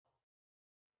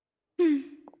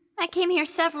I came here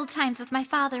several times with my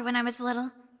father when I was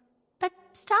little, but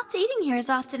stopped eating here as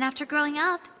often after growing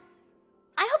up.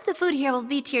 I hope the food here will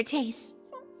be to your taste.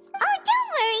 Oh,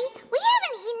 don't worry. We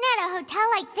haven't eaten at a hotel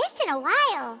like this in a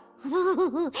while.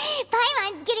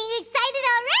 Paimon's getting excited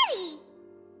already.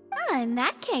 In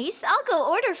that case, I'll go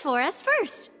order for us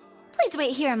first. Please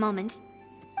wait here a moment.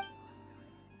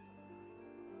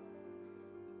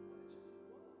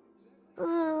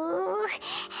 Ooh,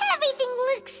 everything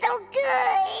looks so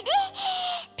good.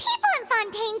 People in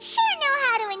Fontaine sure know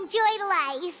how to enjoy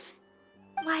life.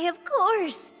 Why, of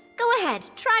course. Go ahead,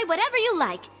 try whatever you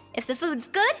like. If the food's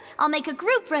good, I'll make a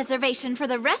group reservation for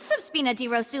the rest of Spina di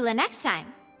Rosula next time.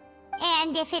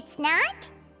 And if it's not?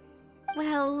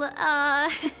 Well,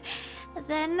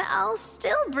 then I'll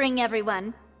still bring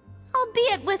everyone.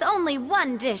 Albeit with only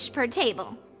one dish per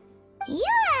table. You,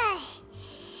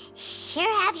 sure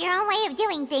have your own way of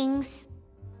doing things.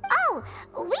 Oh,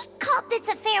 we called this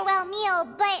a farewell meal,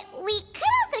 but we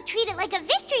could also treat it like a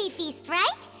victory feast,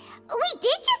 right? We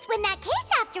did just win that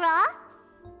case after all.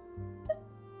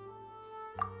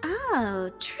 Oh,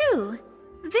 true.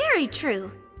 Very true.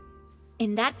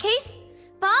 In that case,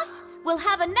 boss, we'll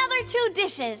have another 2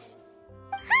 dishes.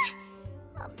 Huh?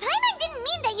 Paimon didn't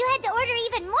mean that you had to order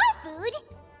even more food.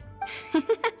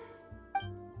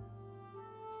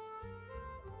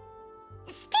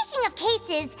 Speaking of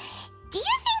cases, do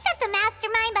you think that the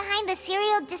mastermind behind the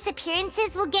serial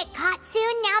disappearances will get caught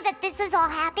soon now that this has all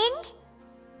happened?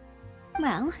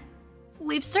 Well,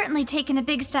 we've certainly taken a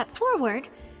big step forward,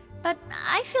 but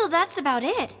I feel that's about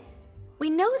it. We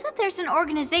know that there's an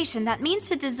organization that means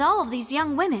to dissolve these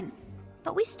young women,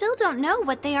 but we still don't know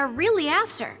what they are really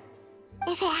after.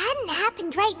 If it hadn't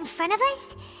happened right in front of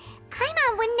us,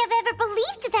 Paimon wouldn't have ever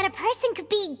believed that a person could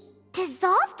be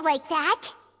dissolved like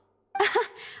that.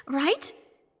 Right?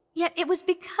 Yet it was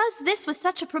because this was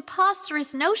such a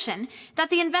preposterous notion that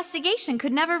the investigation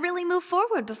could never really move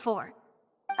forward before.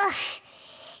 Ugh.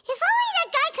 If only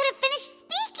that guy could have finished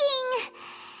speaking!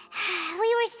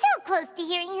 We were so close to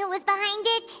hearing who was behind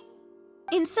it.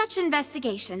 In such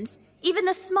investigations, even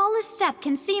the smallest step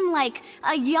can seem like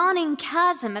a yawning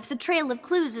chasm if the trail of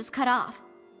clues is cut off.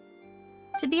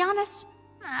 To be honest,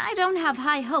 I don't have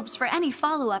high hopes for any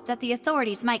follow-up that the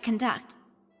authorities might conduct.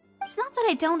 It's not that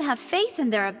I don't have faith in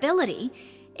their ability,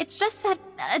 it's just that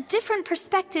a different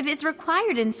perspective is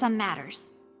required in some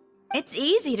matters. It's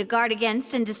easy to guard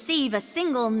against and deceive a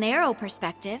single narrow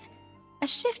perspective. A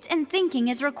shift in thinking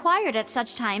is required at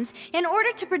such times in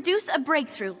order to produce a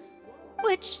breakthrough.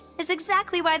 Which is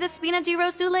exactly why the Spina di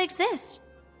Rosula exist.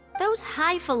 Those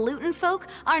highfalutin folk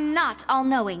are not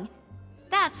all-knowing.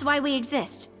 That's why we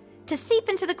exist. To seep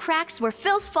into the cracks where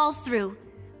filth falls through.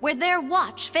 Where their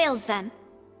watch fails them.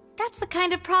 That's the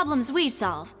kind of problems we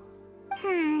solve.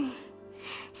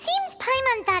 Seems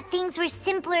Paimon thought things were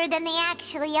simpler than they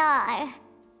actually are.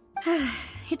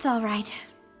 It's all right.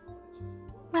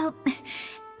 Well,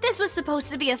 this was supposed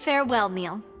to be a farewell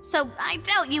meal, so I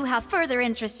doubt you have further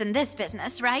interest in this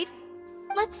business, right?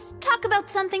 Let's talk about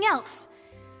something else.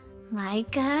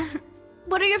 Like,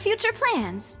 what are your future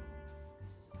plans?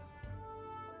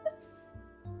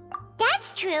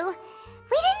 That's true.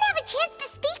 We didn't have a chance to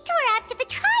speak to her after the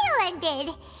trial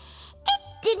ended. It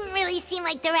didn't really seem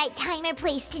like the right time or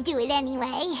place to do it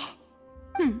anyway.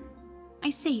 I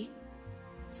see.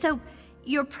 So,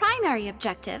 your primary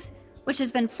objective, which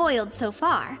has been foiled so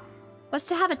far, was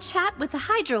to have a chat with the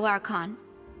Hydro Archon.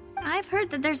 I've heard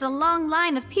that there's a long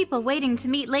line of people waiting to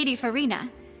meet Lady Farina.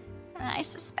 I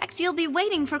suspect you'll be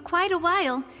waiting for quite a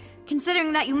while,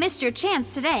 considering that you missed your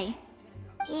chance today.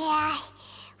 Yeah,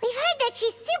 we've heard that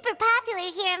she's super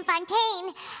popular here in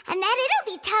Fontaine, and that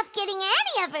it'll be tough getting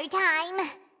any of her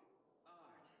time.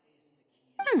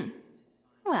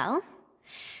 Well,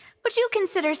 would you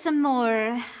consider some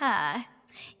more,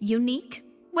 unique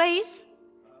ways?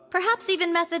 Perhaps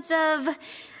even methods of,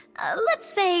 let's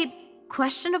say,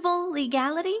 questionable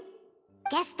legality?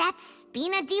 Guess that's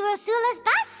Spina di Rosula's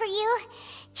boss for you.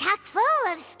 Chock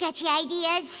full of sketchy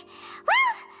ideas.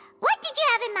 Well, what did you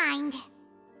have in mind?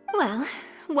 Well,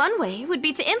 one way would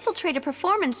be to infiltrate a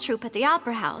performance troupe at the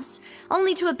Opera House,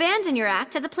 only to abandon your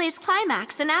act at the play's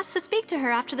climax and ask to speak to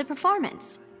her after the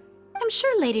performance. I'm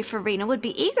sure Lady Farina would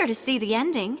be eager to see the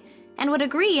ending, and would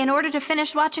agree in order to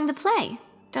finish watching the play,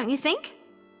 don't you think?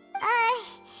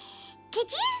 Could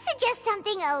you suggest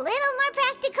something a little more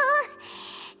practical?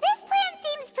 This plan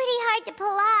seems pretty hard to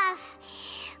pull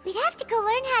off. We'd have to go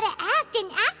learn how to act,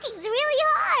 and acting's really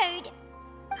hard.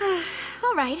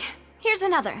 All right, here's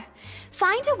another.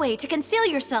 Find a way to conceal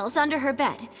yourselves under her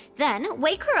bed, then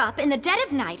wake her up in the dead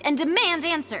of night and demand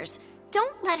answers.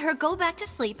 don't let her go back to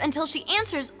sleep until she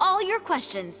answers all your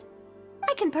questions.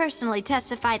 I can personally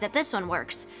testify that this one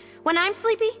works. When I'm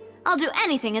sleepy, I'll do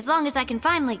anything as long as I can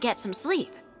finally get some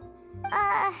sleep.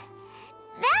 That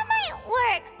might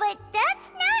work, but that's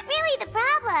not really the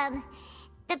problem.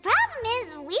 The problem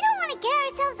is we don't want to get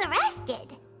ourselves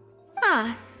arrested.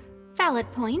 Ah,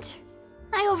 valid point.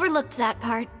 I overlooked that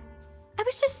part. I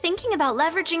was just thinking about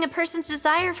leveraging a person's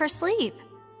desire for sleep.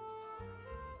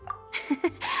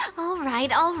 All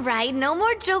right, no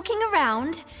more joking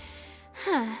around.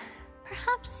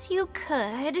 Perhaps you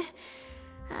could...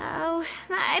 Oh,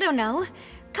 I don't know.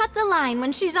 Cut the line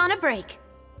when she's on a break.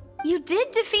 You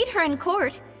did defeat her in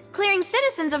court, clearing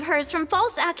citizens of hers from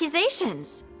false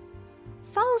accusations.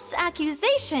 False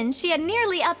accusations she had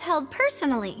nearly upheld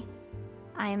personally.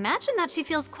 I imagine that she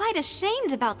feels quite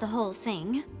ashamed about the whole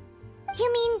thing.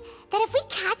 You mean that if we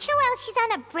catch her while she's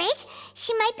on a break,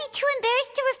 she might be too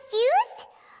embarrassed to refuse?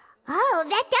 Oh,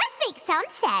 that does make some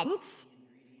sense.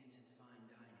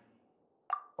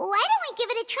 Why don't we give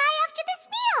it a try after this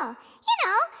meal? You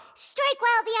know, strike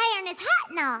while the iron is hot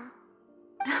and all.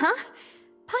 Huh?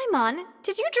 Paimon,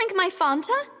 did you drink my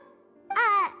Fanta?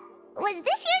 Was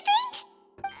this your drink?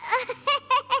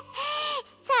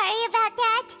 Sorry about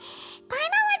that.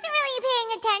 Paimon wasn't really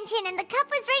paying attention and the cup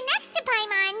was right next to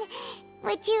Paimon.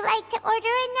 Would you like to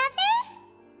order another?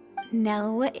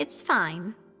 No, it's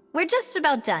fine. We're just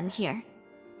about done here.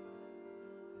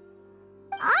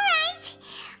 Alright.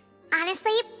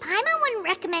 Honestly, Paimon wouldn't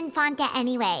recommend Fanta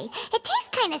anyway. It tastes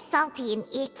kind of salty and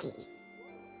icky.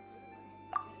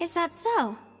 Is that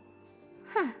so?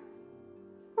 Huh.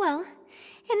 Well,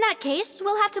 in that case,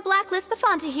 we'll have to blacklist the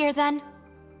Fanta here then.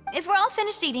 If we're all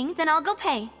finished eating, then I'll go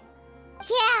pay.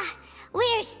 Yeah,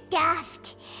 we're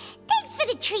stuffed. Thanks for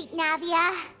the treat,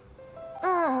 Navia.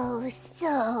 Oh,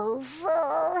 so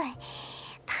full.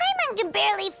 Paimon can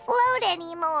barely float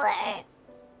anymore.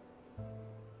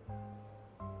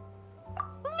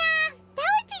 Nah, that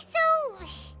would be so...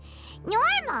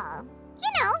 normal. You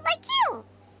know, like you.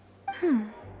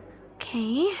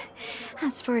 Okay.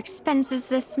 As for expenses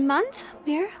this month,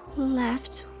 we're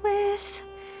left with...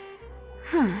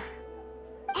 Hey,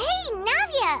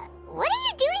 Navia! What are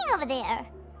you doing over there?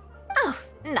 Oh,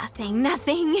 nothing.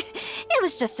 It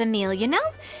was just a meal, you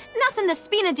know? Nothing the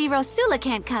Spina di Rosula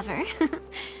can't cover.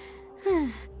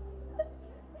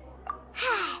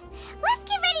 Let's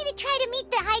get ready to try to meet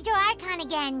the Hydro Archon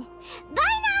again.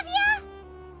 Bye,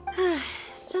 Navia!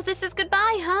 So this is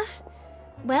goodbye, huh?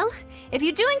 Well, if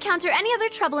you do encounter any other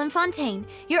trouble in Fontaine,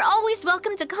 you're always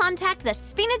welcome to contact the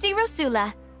Spina di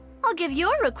Rosula. I'll give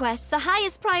your requests the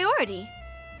highest priority.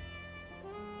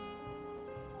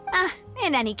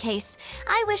 In any case,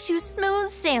 I wish you smooth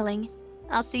sailing.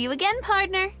 I'll see you again,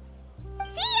 partner.